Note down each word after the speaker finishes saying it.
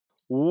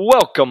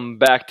Welcome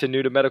back to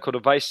New to Medical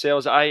Device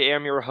Sales. I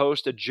am your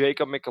host,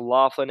 Jacob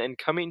McLaughlin, and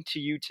coming to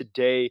you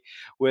today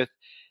with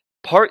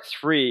part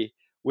three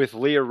with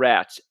Leah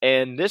Ratz.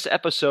 And this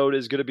episode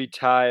is going to be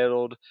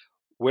titled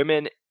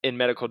Women in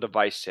Medical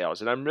Device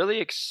Sales. And I'm really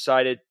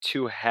excited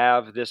to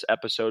have this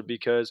episode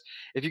because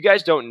if you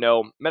guys don't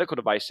know, medical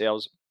device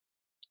sales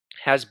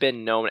has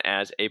been known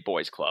as a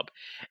boys club.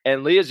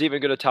 And Leah's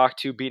even going to talk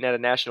to being at a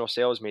national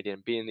sales meeting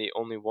and being the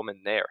only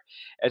woman there.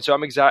 And so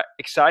I'm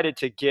excited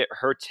to get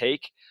her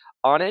take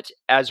on it,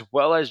 as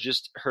well as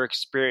just her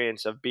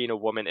experience of being a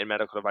woman in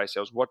medical device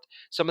sales, what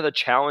some of the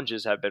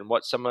challenges have been,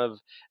 what's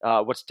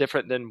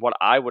different than what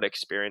I would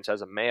experience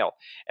as a male.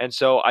 And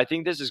so I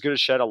think this is going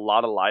to shed a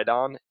lot of light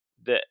on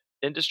the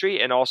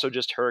industry and also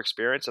just her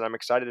experience. And I'm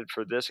excited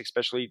for this,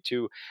 especially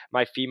to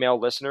my female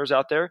listeners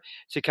out there,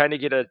 to kind of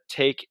get a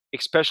take,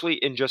 especially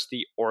in just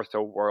the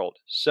ortho world.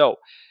 So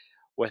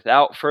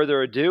without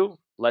further ado,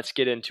 let's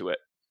get into it.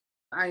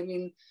 I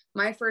mean,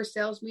 my first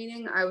sales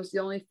meeting, I was the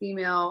only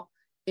female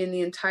in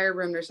the entire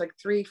room. There's like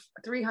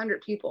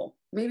 300 people,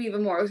 maybe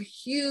even more. It was a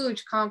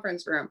huge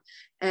conference room.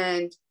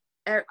 And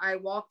I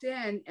walked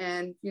in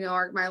and,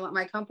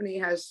 my company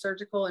has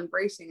surgical and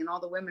bracing, and all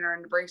the women are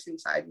in the bracing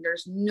side, and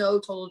there's no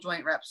total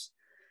joint reps.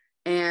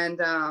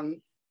 And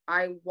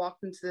I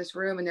walked into this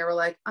room and they were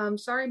like,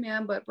 sorry,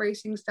 ma'am, but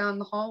bracing's down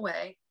the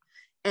hallway.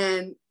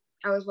 And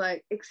I was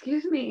like,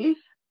 excuse me,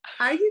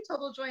 I do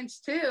total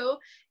joints too.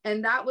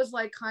 And that was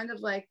like,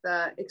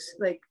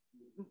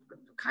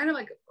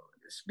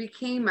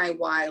 became my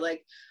why.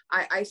 Like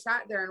I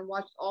sat there and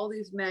watched all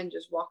these men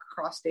just walk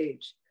across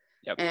stage.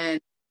 Yep. And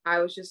I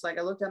was just like,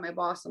 I looked at my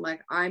boss. I'm like,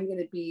 I'm going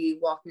to be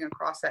walking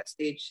across that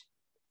stage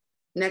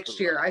next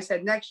year. I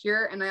said next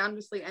year. And I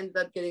honestly ended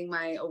up getting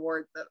my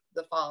award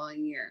the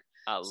following year.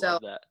 I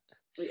love that.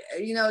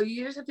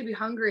 You just have to be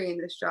hungry in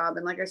this job.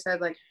 And like I said,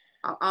 like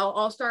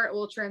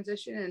we'll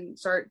transition and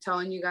start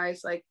telling you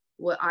guys like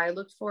what I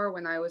looked for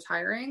when I was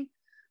hiring.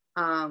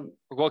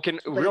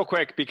 Real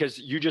quick, because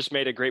you just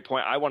made a great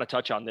point. I want to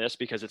touch on this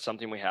because it's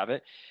something we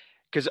haven't,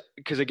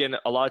 because again,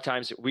 a lot of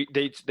times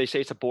they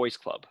say it's a boys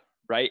club,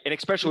 right? And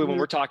especially when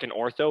we're talking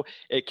ortho,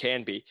 it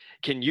can be.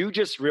 Can you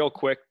just real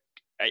quick,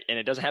 and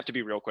it doesn't have to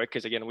be real quick,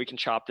 because again, we can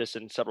chop this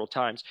in several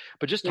times,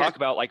 but just talk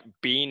about like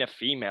being a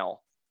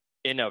female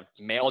in a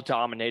male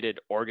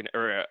dominated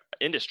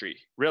industry,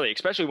 really,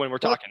 especially when we're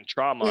talking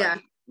trauma,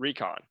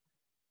 recon.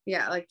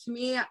 Yeah. Like to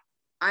me,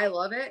 I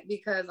love it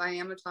because I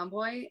am a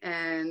tomboy,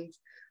 and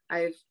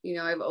I've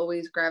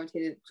always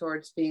gravitated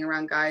towards being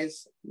around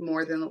guys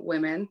more than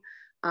women.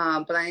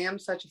 But I am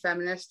such a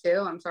feminist too.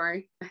 I'm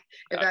sorry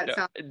if that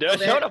sounds.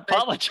 Don't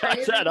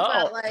apologize at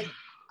all. But like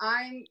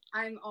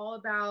I'm all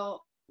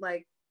about,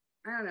 like,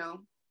 I don't know.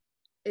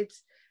 It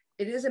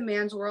is a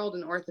man's world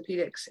in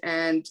orthopedics,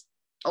 and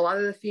a lot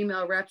of the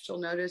female reps you'll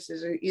notice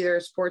is either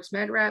sports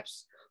med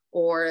reps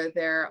or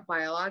they're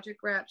biologic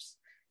reps,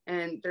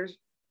 and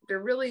there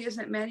really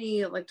isn't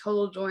many like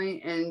total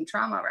joint and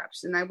trauma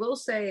reps. And I will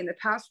say, in the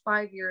past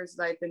 5 years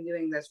that I've been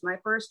doing this, when I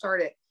first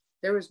started,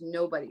 there was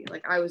nobody.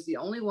 Like I was the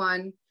only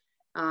one.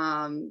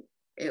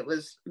 It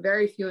was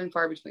very few and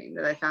far between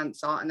that I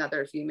saw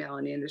another female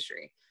in the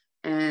industry.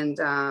 And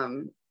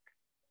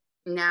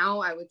now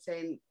I would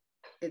say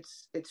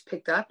it's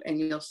picked up, and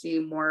you'll see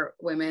more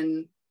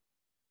women,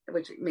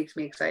 which makes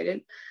me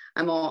excited.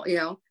 I'm all,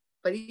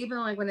 but even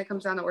like when it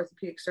comes down to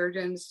orthopedic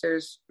surgeons,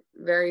 there's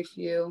very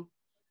few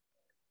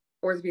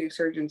orthopedic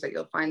surgeons that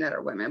you'll find that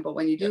are women. But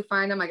when you do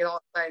find them, I get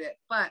all excited.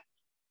 But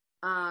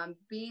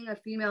being a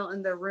female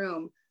in the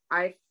room,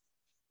 I've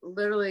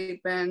literally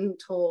been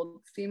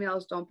told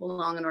females don't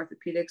belong in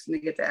orthopedics and they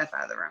get the F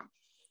out of the room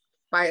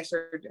by a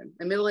surgeon,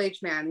 a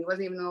middle-aged man. He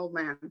wasn't even an old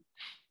man.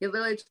 He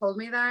literally told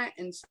me that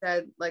and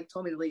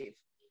told me to leave.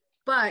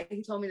 But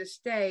he told me to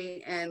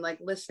stay and like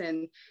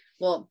listen.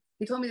 Well,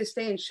 he told me to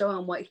stay and show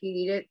him what he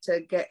needed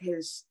to get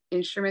his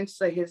instruments,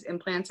 like his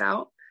implants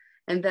out,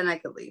 and then I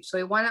could leave. So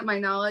he wanted my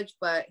knowledge,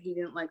 but he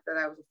didn't like that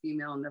I was a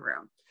female in the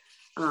room.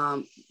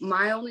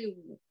 My only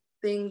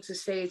thing to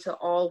say to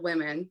all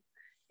women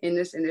in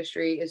this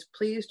industry is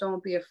please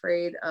don't be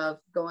afraid of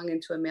going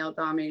into a male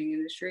dominating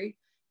industry.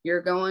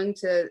 You're going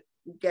to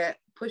get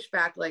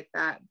pushback like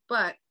that,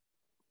 but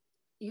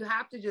you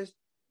have to just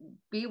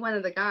be one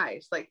of the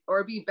guys,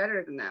 or be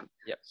better than them.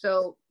 Yep.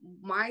 So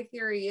my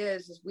theory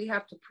is we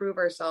have to prove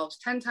ourselves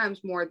 10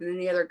 times more than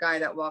any other guy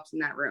that walks in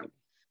that room.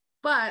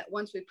 But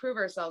once we prove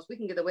ourselves, we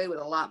can get away with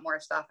a lot more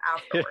stuff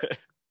afterward.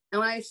 And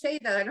when I say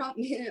that, I don't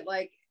mean it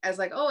as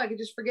oh, I could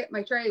just forget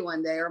my tray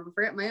one day or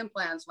forget my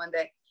implants one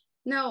day.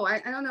 No, I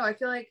don't know. I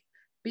feel like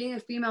being a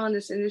female in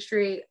this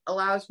industry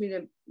allows me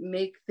to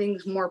make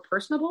things more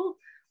personable.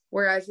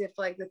 Whereas if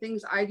like the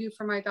things I do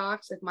for my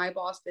docs, if my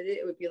boss did it,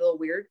 it would be a little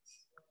weird.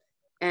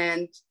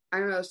 And I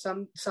don't know,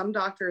 some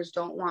doctors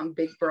don't want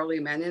big burly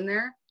men in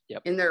there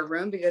in their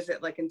room because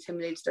it like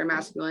intimidates their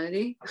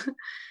masculinity.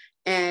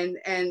 and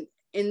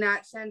in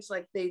that sense,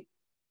 like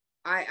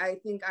I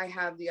think I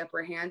have the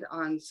upper hand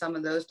on some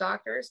of those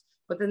doctors,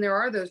 but then there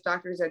are those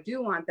doctors that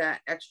do want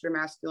that extra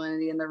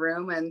masculinity in the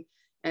room. And,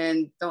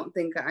 and don't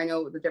think I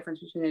know the difference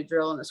between a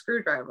drill and a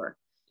screwdriver.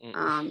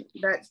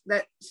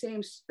 That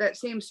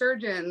same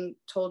surgeon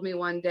told me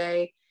one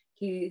day,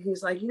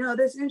 he's like,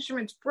 this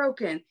instrument's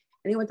broken.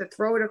 And he went to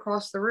throw it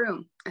across the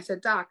room. I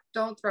said, Doc,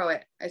 don't throw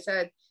it. I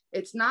said,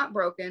 it's not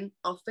broken.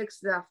 I'll fix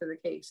it after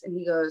the case. And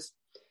he goes,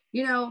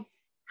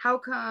 how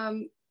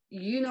come,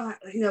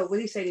 what did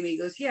he say to me? He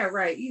goes, yeah,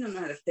 right. You don't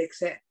know how to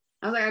fix it.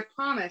 I was like, I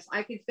promise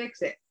I could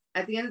fix it.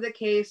 At the end of the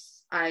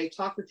case, I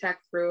talked the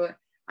tech through it.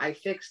 I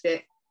fixed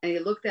it. And he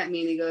looked at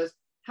me and he goes,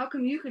 how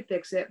come you could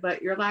fix it,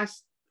 but your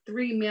last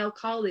 3 male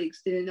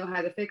colleagues didn't know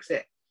how to fix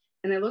it?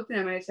 And I looked at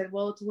him and I said,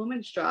 well, it's a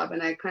woman's job.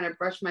 And I kind of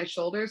brushed my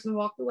shoulders and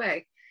walked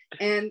away.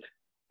 And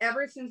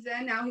ever since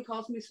then, now he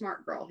calls me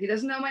smart girl. He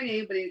doesn't know my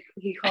name, but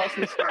he calls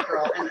me smart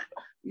girl. And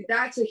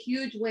that's a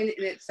huge win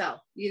in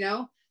itself,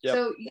 Yep.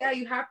 So yeah,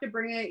 you have to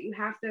bring it, you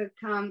have to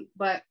come,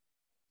 but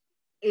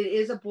it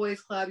is a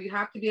boys club. You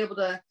have to be able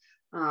to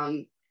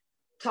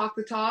talk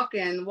the talk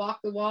and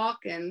walk the walk.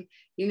 And,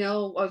 I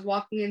was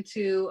walking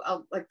into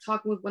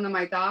talking with one of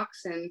my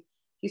docs, and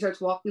he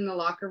starts walking in the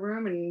locker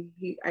room, and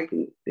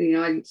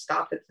I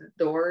stopped at the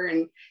door,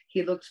 and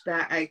he looks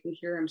back. I can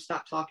hear him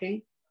stop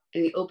talking,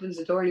 and he opens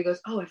the door and he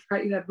goes, oh, I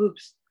forgot you have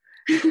boobs.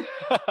 And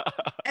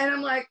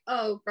I'm like,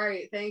 oh,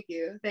 great. Thank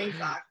you. Thanks,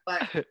 Doc.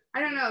 But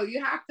I don't know.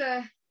 You have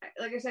to,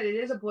 like I said, it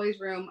is a boys'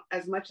 room,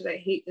 as much as I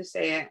hate to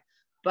say it,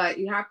 but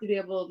you have to be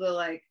able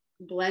to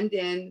blend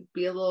in,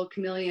 be a little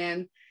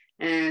chameleon,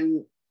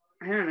 and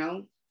I don't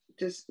know,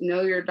 just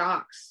know your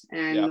docs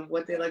and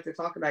what they like to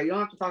talk about. You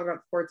don't have to talk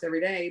about sports every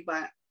day,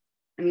 but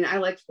I mean, I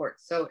like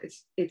sports, so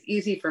it's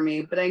easy for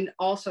me, but I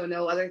also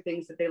know other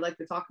things that they like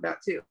to talk about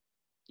too.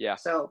 Yeah.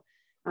 So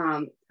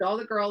to all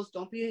the girls,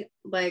 don't be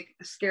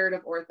scared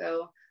of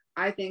ortho.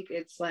 I think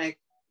it's to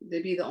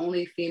be the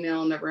only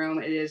female in the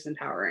room, it is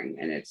empowering.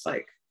 And it's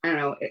I don't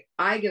know,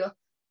 I get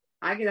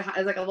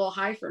it's like a little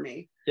high for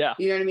me. Yeah.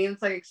 You know what I mean?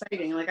 It's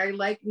exciting. I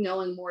like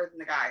knowing more than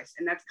the guys.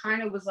 And that's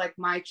kind of was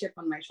my chip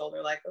on my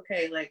shoulder.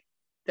 Okay,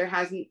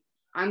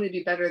 I'm going to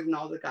be better than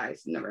all the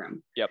guys in the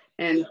room. Yep.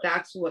 And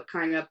that's what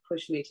kind of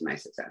pushed me to my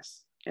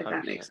success, if 100%.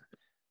 That makes sense.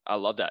 I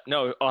love that.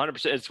 No,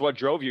 100%. It's what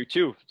drove you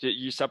too.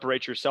 You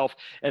separate yourself.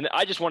 And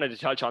I just wanted to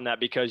touch on that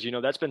because,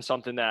 that's been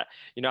something that,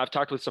 I've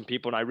talked with some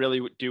people, and I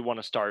really do want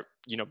to start,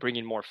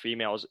 bringing more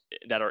females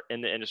that are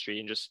in the industry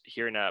and just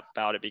hearing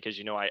about it because,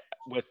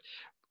 with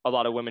a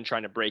lot of women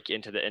trying to break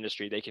into the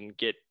industry, they can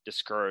get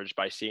discouraged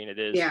by seeing it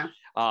is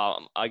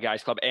a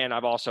guys club. And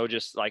I've also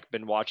just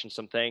been watching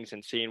some things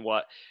and seeing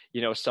what,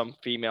 some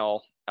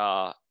female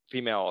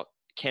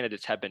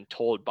candidates have been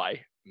told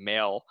by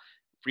male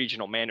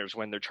regional managers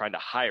when they're trying to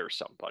hire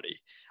somebody.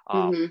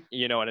 And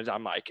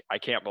I'm like, I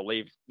can't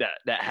believe that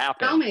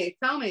happened.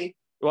 Tell me.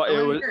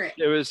 Well,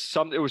 it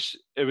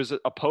was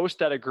a post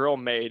that a girl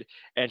made,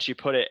 and she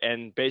put it,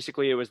 and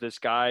basically it was this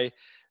guy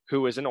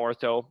who was an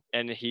ortho,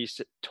 and he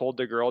told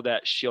the girl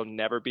that she'll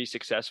never be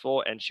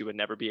successful and she would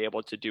never be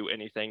able to do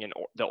anything in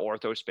the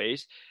ortho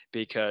space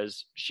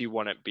because she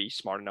wouldn't be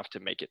smart enough to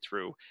make it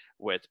through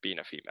with being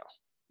a female.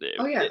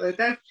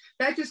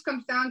 That just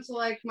comes down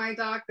to my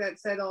doc that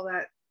said all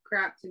that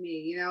crap to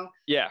me,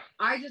 Yeah.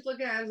 I just look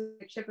at it as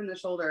a chip in the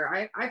shoulder.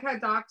 I've had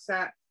docs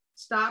that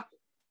stopped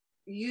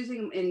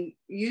using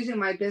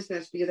my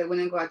business because I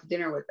wouldn't go out to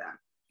dinner with them.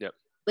 Yep.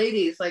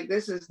 Ladies,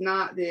 this is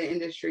not the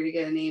industry to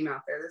get a name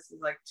out there. This is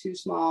too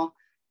small.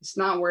 It's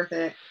not worth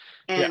it.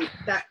 And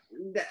that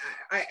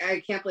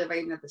I can't believe I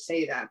even have to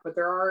say that, but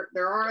there are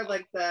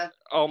the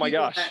oh my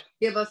gosh that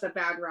give us a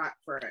bad rap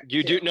for it.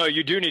 You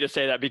do need to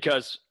say that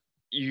because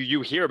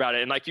you hear about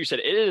it, and like you said,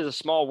 it is a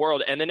small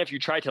world. And then if you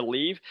try to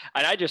leave,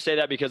 and I just say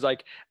that because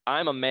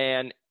I'm a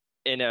man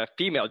in a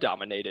female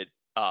dominated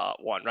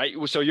one, right?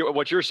 So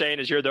what you're saying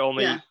is you're the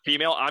only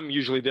female. I'm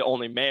usually the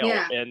only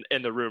male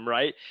in the room,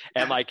 right?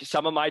 And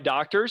some of my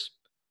doctors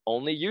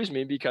only use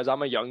me because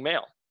I'm a young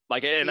male.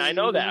 And I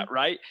know that,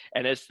 right?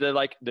 And it's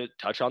the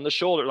touch on the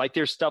shoulder,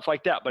 there's stuff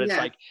like that, but it's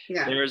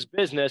there's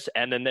business,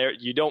 and then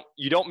you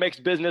don't mix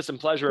business and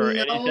pleasure or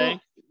anything.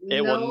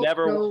 It will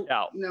never work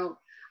out. No.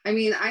 I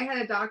mean, I had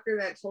a doctor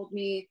that told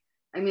me,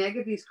 I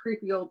get these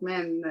creepy old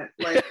men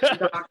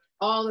that doc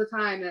all the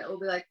time that will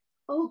be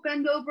oh,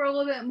 bend over a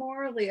little bit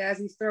more, as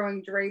he's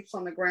throwing drapes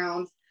on the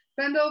ground.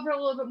 Bend over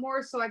a little bit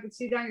more so I can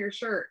see down your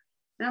shirt.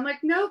 And I'm like,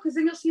 no, because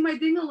then you'll see my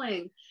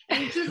ding-a-ling.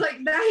 And it's just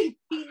that.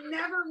 He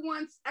never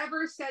once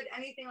ever said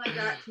anything like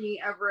that to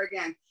me ever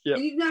again. Yep.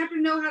 And you have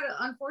to know how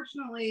to,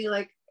 unfortunately,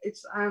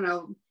 it's, I don't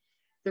know,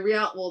 the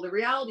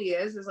reality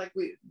is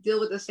we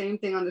deal with the same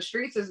thing on the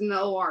streets as in the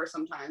OR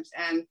sometimes.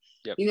 And,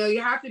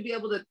 you have to be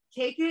able to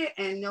take it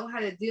and know how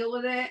to deal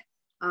with it.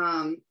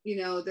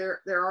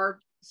 There are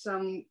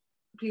some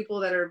people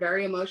that are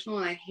very emotional,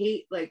 and I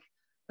hate, what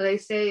I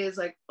say is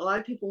a lot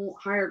of people won't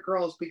hire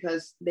girls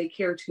because they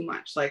care too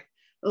much.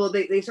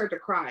 They start to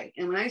cry.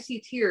 And when I see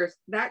tears,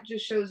 that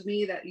just shows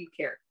me that you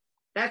care.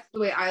 That's the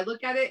way I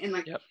look at it. And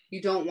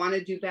you don't want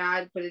to do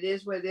bad, but it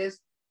is what it is.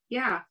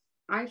 Yeah.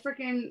 I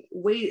freaking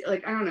wait, I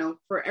don't know,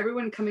 for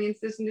everyone coming into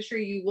this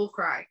industry, you will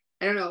cry.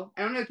 I don't know.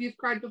 I don't know if you've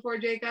cried before,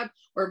 Jacob,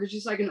 or if it's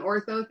just like an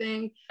ortho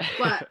thing.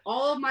 But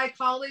all of my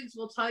colleagues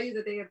will tell you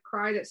that they have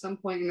cried at some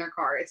point in their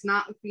car. It's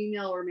not a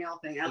female or male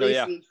thing, at No, least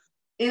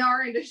yeah. in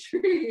our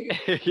industry.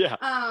 Yeah.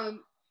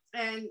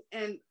 And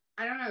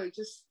I don't know,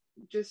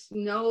 just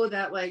know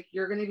that like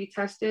you're going to be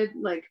tested.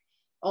 Like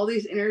all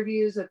these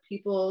interviews of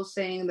people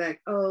saying that,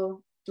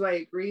 oh, do I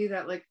agree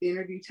that like the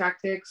interview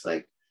tactics,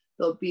 like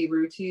they'll be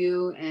rude to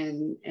you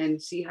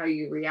and see how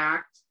you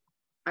react.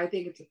 I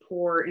think it's a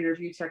poor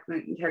interview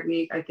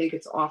technique. I think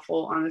it's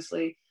awful,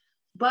 honestly.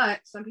 But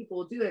some people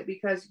will do it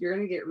because you're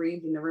going to get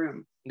reamed in the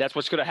room. That's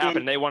what's going to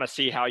happen. They want to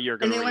see how you're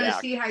going to react. And they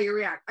want to see how you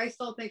react. I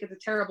still think it's a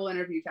terrible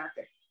interview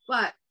tactic.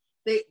 But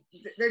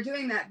they're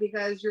doing that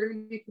because you're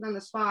going to be put on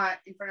the spot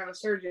in front of a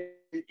surgeon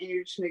and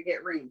you're just going to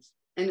get reamed.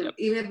 And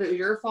even if it was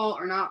your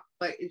fault or not,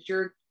 but it's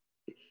your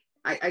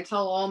I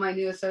tell all my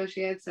new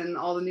associates and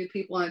all the new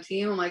people on the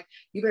team, I'm like,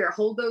 you better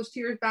hold those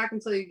tears back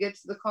until you get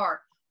to the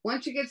car.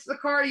 Once you get to the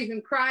car, you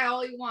can cry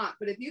all you want.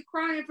 But if you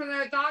cry in front of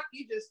that doc,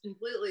 you just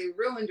completely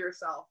ruined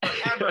yourself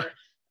forever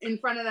in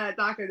front of that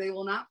doctor. They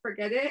will not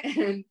forget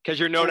it. Because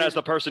you're known as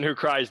the person who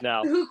cries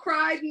now. Who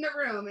cried in the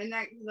room and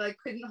that like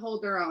couldn't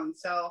hold their own.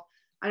 So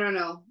I don't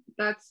know.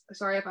 That's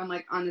sorry if I'm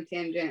like on the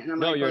tangent and I'm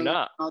no, like, you're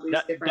not.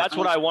 That's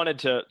what I wanted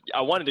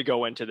to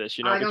go into this,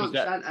 you know.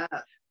 Shut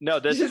up. No,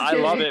 I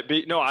love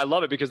it. I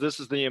love it because this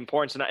is the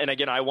importance. And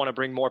again, I want to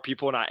bring more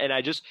people. And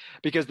I just,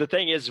 because the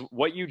thing is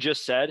what you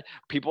just said,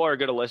 people are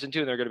going to listen to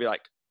and they're going to be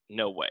like,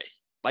 no way.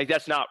 Like,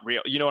 that's not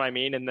real. You know what I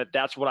mean? And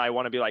that's what I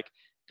want to be like.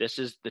 This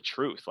is the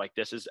truth. Like,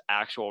 this is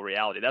actual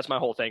reality. That's my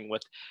whole thing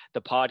with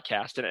the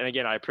podcast. And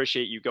again, I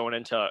appreciate you going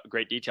into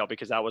great detail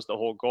because that was the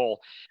whole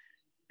goal.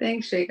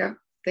 Thanks, Jacob.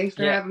 Thanks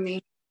for having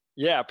me.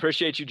 Yeah,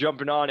 appreciate you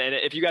jumping on. And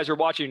if you guys are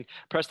watching,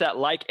 press that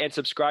like and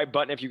subscribe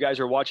button. If you guys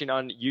are watching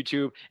on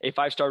YouTube, a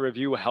 5-star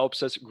review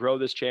helps us grow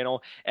this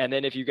channel. And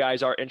then if you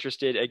guys are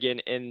interested, again,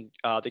 in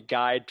the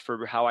guide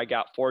for how I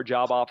got 4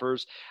 job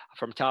offers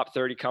from top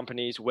 30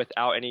 companies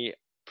without any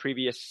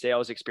previous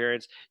sales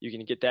experience, you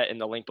can get that in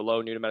the link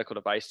below. New to medical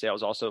device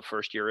sales, also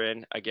first year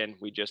in. Again,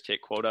 we just hit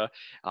quota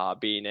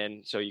being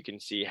in, so you can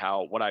see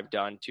what I've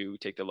done to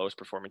take the lowest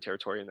performing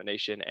territory in the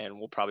nation, and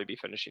we'll probably be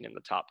finishing in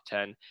the top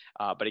 10.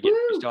 But again,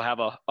 we still have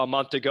a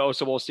month to go,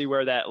 so we'll see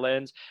where that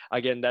lands.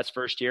 Again, that's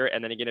first year.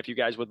 And then again, if you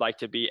guys would like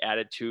to be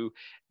added to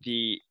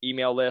the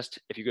email list,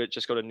 if you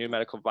just go to New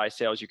Medical Device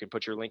Sales, you can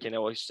put your link in. It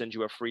will send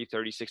you a free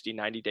 30, 60,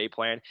 90-day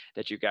plan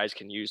that you guys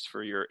can use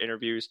for your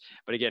interviews.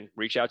 But again,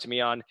 reach out to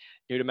me on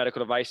New to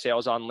Medical Device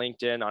Sales on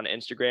LinkedIn, on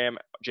Instagram,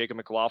 Jacob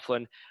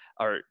McLaughlin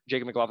on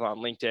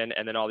LinkedIn,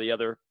 and then all the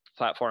other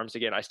platforms.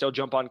 Again, I still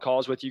jump on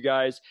calls with you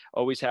guys.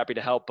 Always happy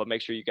to help, but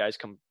make sure you guys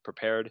come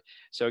prepared.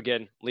 So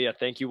again, Leah,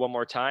 thank you one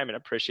more time and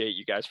appreciate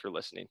you guys for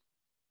listening.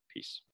 Peace.